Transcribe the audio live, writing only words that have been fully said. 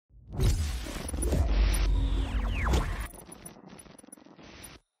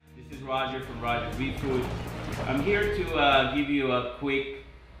Roger from Rogger Reef Food. I'm here to give you a quick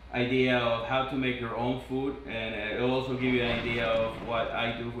idea of how to make your own food, and it'll also give you an idea of what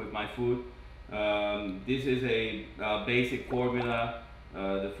I do with my food. This is a basic formula.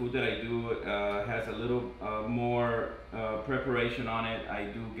 The food that I do has a little more preparation on it. I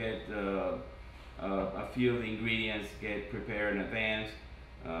do get a few of the ingredients get prepared in advance,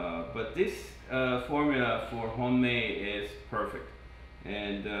 but this formula for homemade is perfect.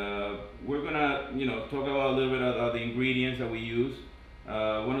 And we're gonna, talk about a little bit of the ingredients that we use.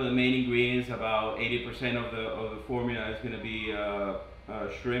 One of the main ingredients, about 80% of the formula, is gonna be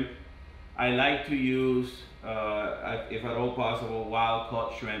shrimp. I like to use, if at all possible, wild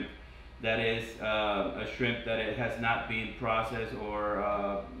caught shrimp. That is a shrimp that it has not been processed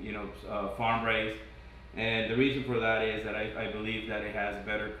or farm raised. And the reason for that is that I believe that it has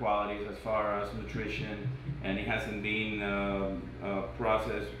better qualities as far as nutrition, and it hasn't been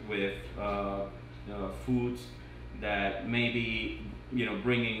processed with foods that may be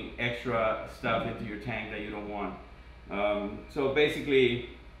bringing extra stuff into your tank that you don't want. So basically,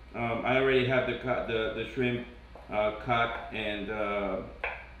 I already have the shrimp cut and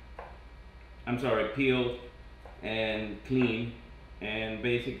peeled and clean, and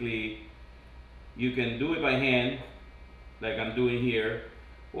basically you can do it by hand like I'm doing here,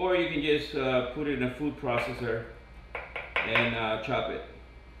 or you can just put it in a food processor and chop it.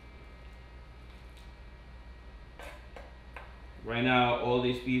 Right now all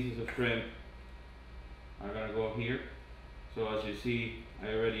these pieces of shrimp are gonna go here. So as you see, I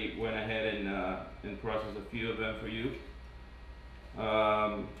already went ahead and processed a few of them for you.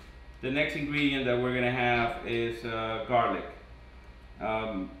 The next ingredient that we're gonna have is garlic.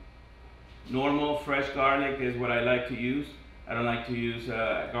 Normal fresh garlic is what I like to use. I don't like to use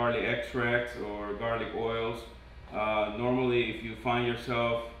garlic extracts or garlic oils. Normally, if you find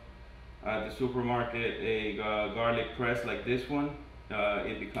yourself at the supermarket a garlic press like this one,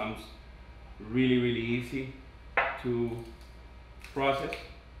 it becomes really easy to process,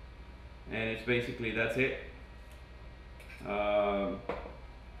 and it's basically, that's it. I'll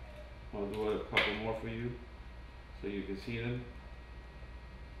do a couple more for you so you can see them.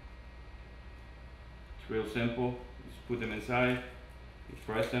 It's real simple. Just put them inside, you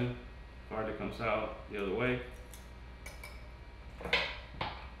press them, garlic comes out the other way.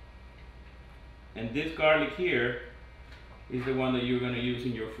 And this garlic here is the one that you're going to use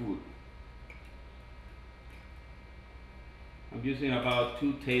in your food. I'm using about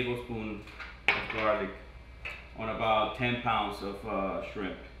 2 tablespoons of garlic on about 10 pounds of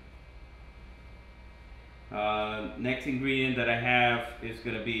shrimp. Next ingredient that I have is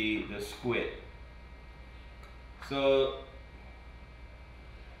going to be the squid. So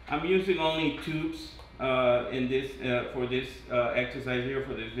I'm using only tubes in this for this exercise here,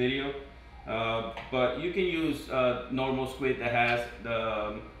 for this video, but you can use normal squid that has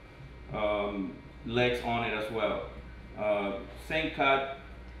the legs on it as well. Same cut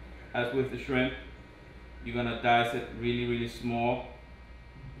as with the shrimp. You're gonna dice it really small.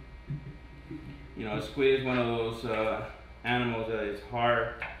 Squid is one of those animals that is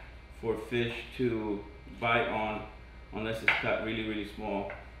hard for fish to bite on unless it's cut really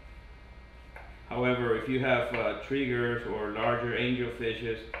small. However, if you have triggers or larger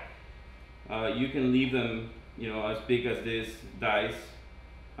angelfishes, you can leave them as big as this dice,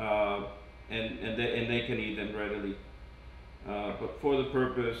 and they can eat them readily. But for the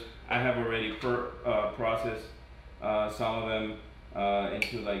purpose, I have already processed some of them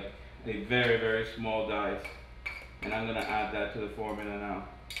into like a very small dice, and I'm gonna add that to the formula now.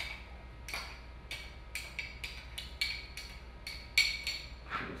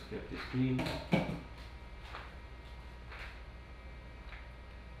 Let's get this clean.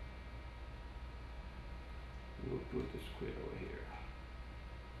 We'll put the squid over here.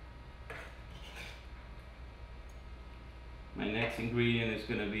 My next ingredient is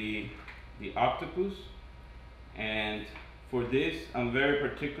going to be the octopus, and for this I'm very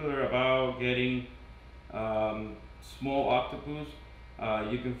particular about getting small octopus.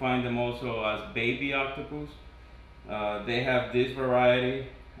 You can find them also as baby octopus. They have this variety,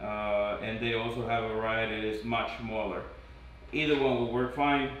 and they also have a variety that is much smaller. Either one will work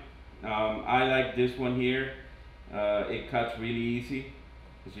fine. I like this one here. It cuts really easy,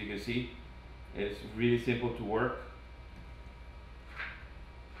 as you can see. It's really simple to work,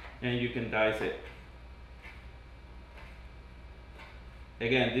 and you can dice it.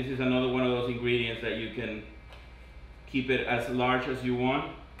 Again, this is another one of those ingredients that you can keep it as large as you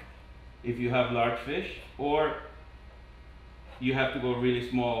want if you have large fish, or you have to go really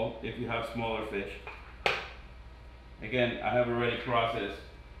small if you have smaller fish. Again, I have already processed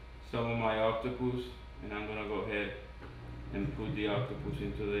some of my octopus, and I'm gonna go ahead and put the octopus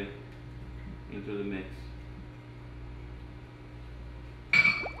into the mix.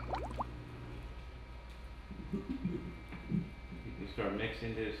 You can start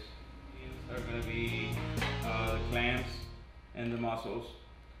mixing this. These are gonna be the clams and the mussels.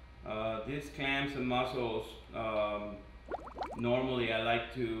 These clams and mussels, normally I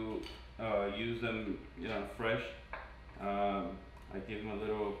like to use them, fresh. I give them a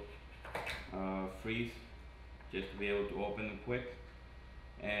little freeze just to be able to open them quick,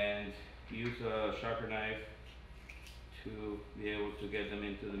 and use a sharper knife to be able to get them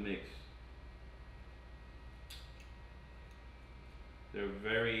into the mix. They're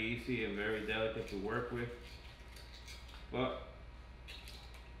very easy and very delicate to work with, but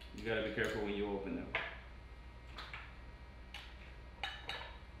you gotta be careful when you open them.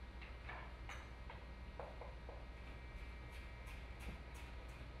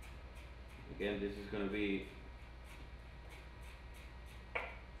 Again, this is gonna be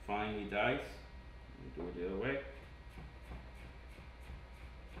finely diced. Do it the other way.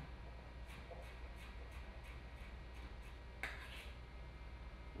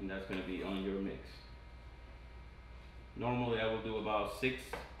 And that's going to be on your mix. Normally I will do about 6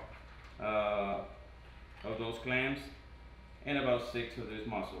 of those clams and about 6 of these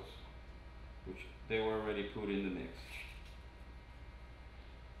mussels, which they were already put in the mix.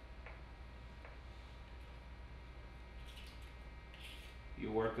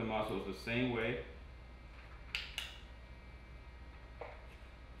 You work the mussels the same way.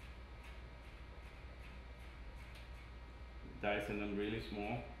 Dicing them really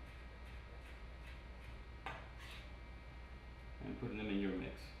small and putting them in your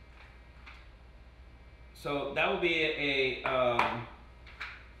mix. So that would be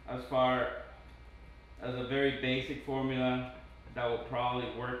as far as a very basic formula that will probably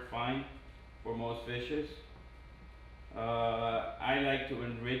work fine for most fishes. I like to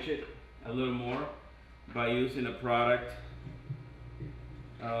enrich it a little more by using a product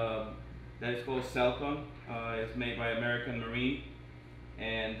that is called Selcon. It's made by American Marine,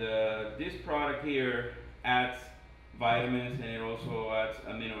 and this product here adds vitamins, and it also adds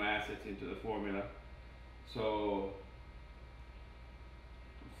amino acids into the formula. So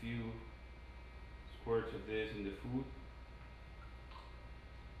a few squirts of this in the food.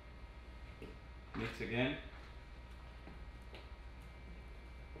 Mix again.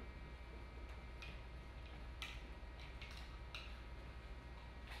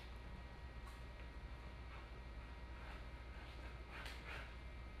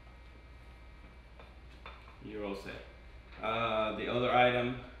 You're all set. The other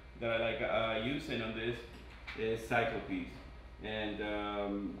item that I like using on this is cyclopes.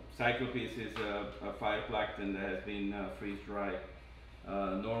 And cyclopes is a phytoplankton that has been freeze dried.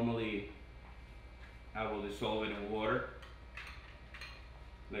 Normally I will dissolve it in water,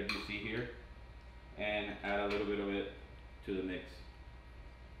 like you see here, and add a little bit of it to the mix.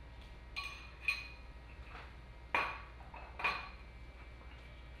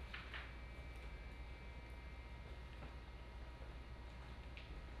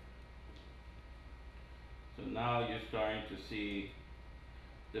 So now you're starting to see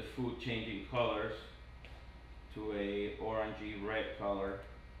the food changing colors to a orangey red color.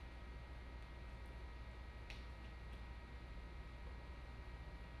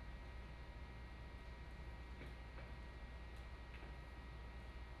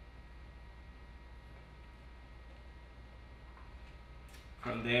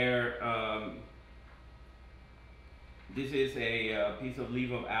 From there, this is a piece of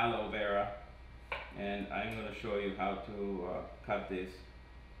leaf of aloe vera, and I'm going to show you how to cut this.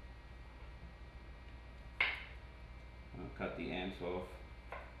 I'll cut the ends off.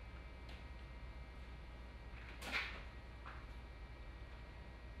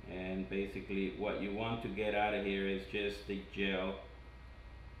 And basically what you want to get out of here is just the gel,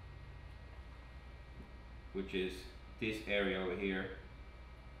 which is this area over here.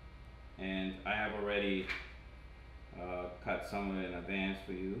 And I have already cut some of it in advance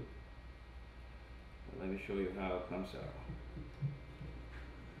for you. But let me show you how it comes out.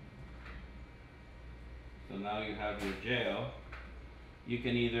 So now you have your gel. You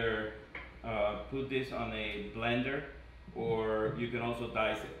can either put this on a blender, or you can also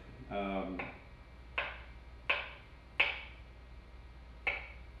dice it.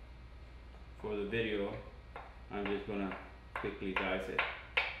 For the video, I'm just gonna quickly dice it.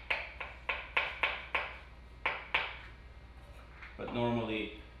 But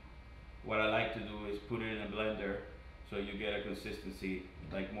normally, what I like to do is put it in a blender so you get a consistency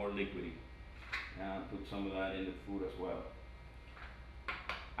like more liquidy. And put some of that in the food as well.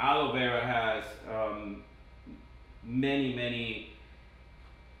 aloe vera has many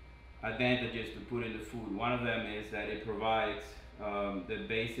advantages to put in the food. One of them is that it provides the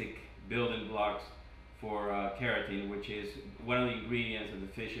basic building blocks for keratin, which is one of the ingredients that the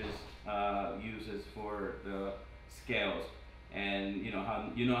fishes uses for the scales. And you know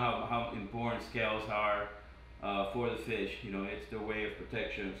how important scales are for the fish. It's their way of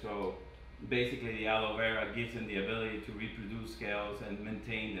protection. So basically, the aloe vera gives them the ability to reproduce scales and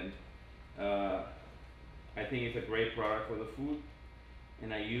maintain them. I think it's a great product for the food,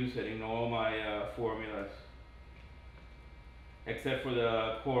 and I use it in all my formulas, except for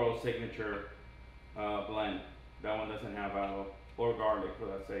the coral signature blend. That one doesn't have aloe or garlic, for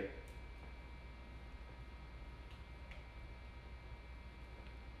that sake.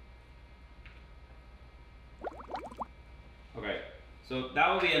 Okay, so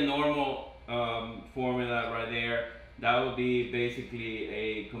that would be a normal formula right there. That would be basically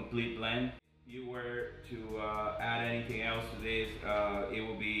a complete blend. If you were to add anything else to this, it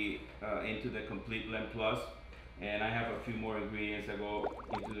will be into the complete blend plus, and I have a few more ingredients that go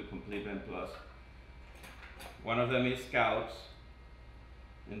into the complete blend plus. One of them is scallops,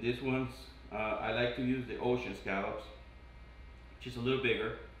 and this one's I like to use the ocean scallops, which is a little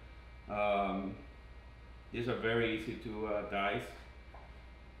bigger. These are very easy to dice.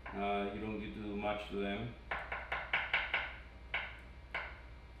 You don't need to do much to them.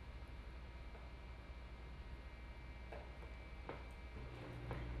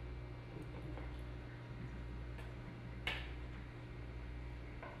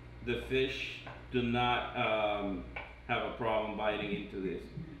 The fish do not have a problem biting into this.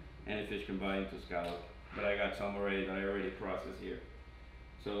 Any fish can bite into scallop, but I got some already that I already processed here.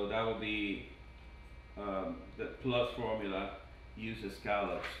 So that would be the plus formula uses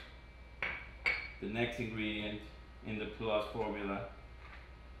scallops. The next ingredient in the plus formula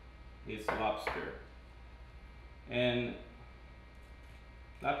is lobster. And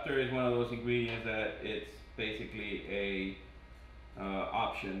lobster is one of those ingredients that it's basically a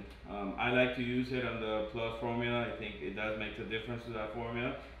option. I like to use it on the plus formula. I think it does make a difference to that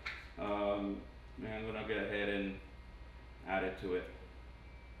formula. And I'm gonna go ahead and add it to it.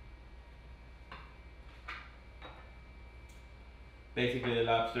 Basically, the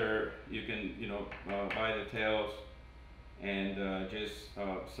lobster, you can buy the tails and just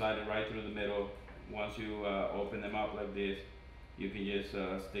slide it right through the middle. Once you open them up like this, you can just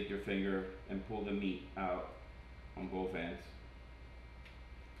stick your finger and pull the meat out on both ends.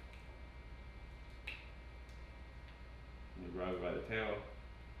 You grab it by the tail,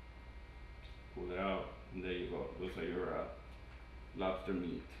 pull it out, and there you go. Those are your lobster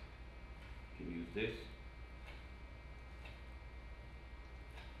meat. You can use this.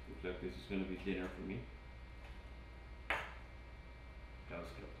 Looks like this is going to be dinner for me.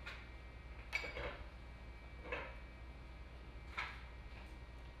 Let's go.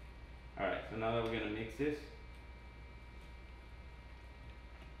 Alright, so now that we're going to mix this,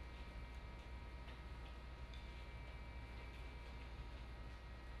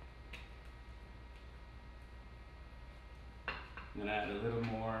 I'm going to add a little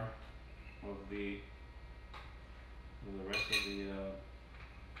more of the rest of the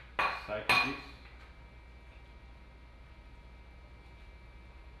cyclides.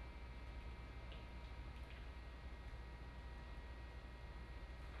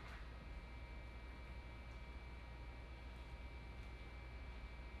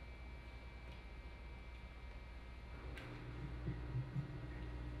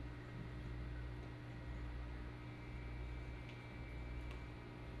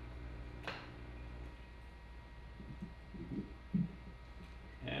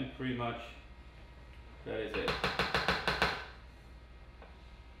 And pretty much that is it.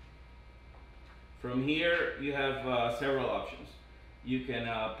 From here you have several options. You can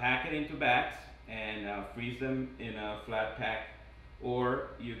pack it into bags and freeze them in a flat pack, or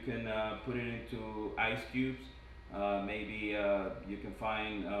you can put it into ice cubes. Maybe you can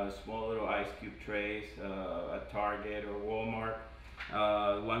find small little ice cube trays at Target or Walmart,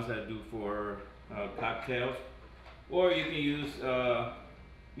 ones that do for cocktails, or you can use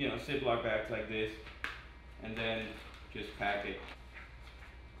Ziploc bags like this, and then just pack it.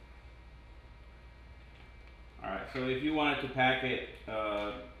 Alright, so if you wanted to pack it,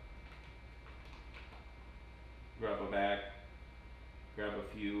 grab a bag, grab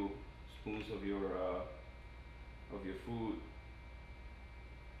a few spoons of your food.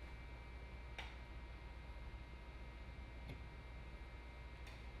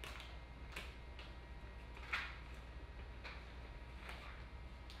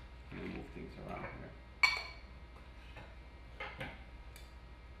 Let me move things around here.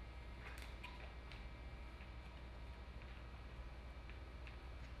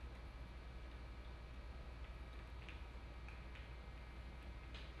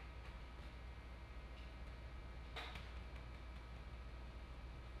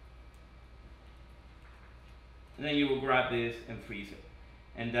 and then you will grab this and freeze it.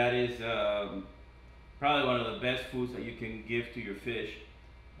 And that is probably one of the best foods that you can give to your fish.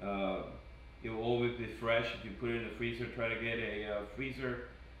 It will always be fresh. If you put it in the freezer, try to get a freezer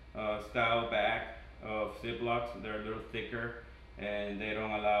style bag of Ziplocs. They're a little thicker and they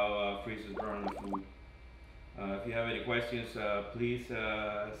don't allow freezers burn the food. If you have any questions, please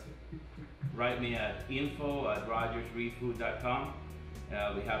write me at info@rogersreeffood.com.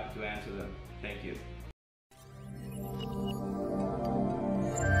 I'll be happy to answer them. Thank you.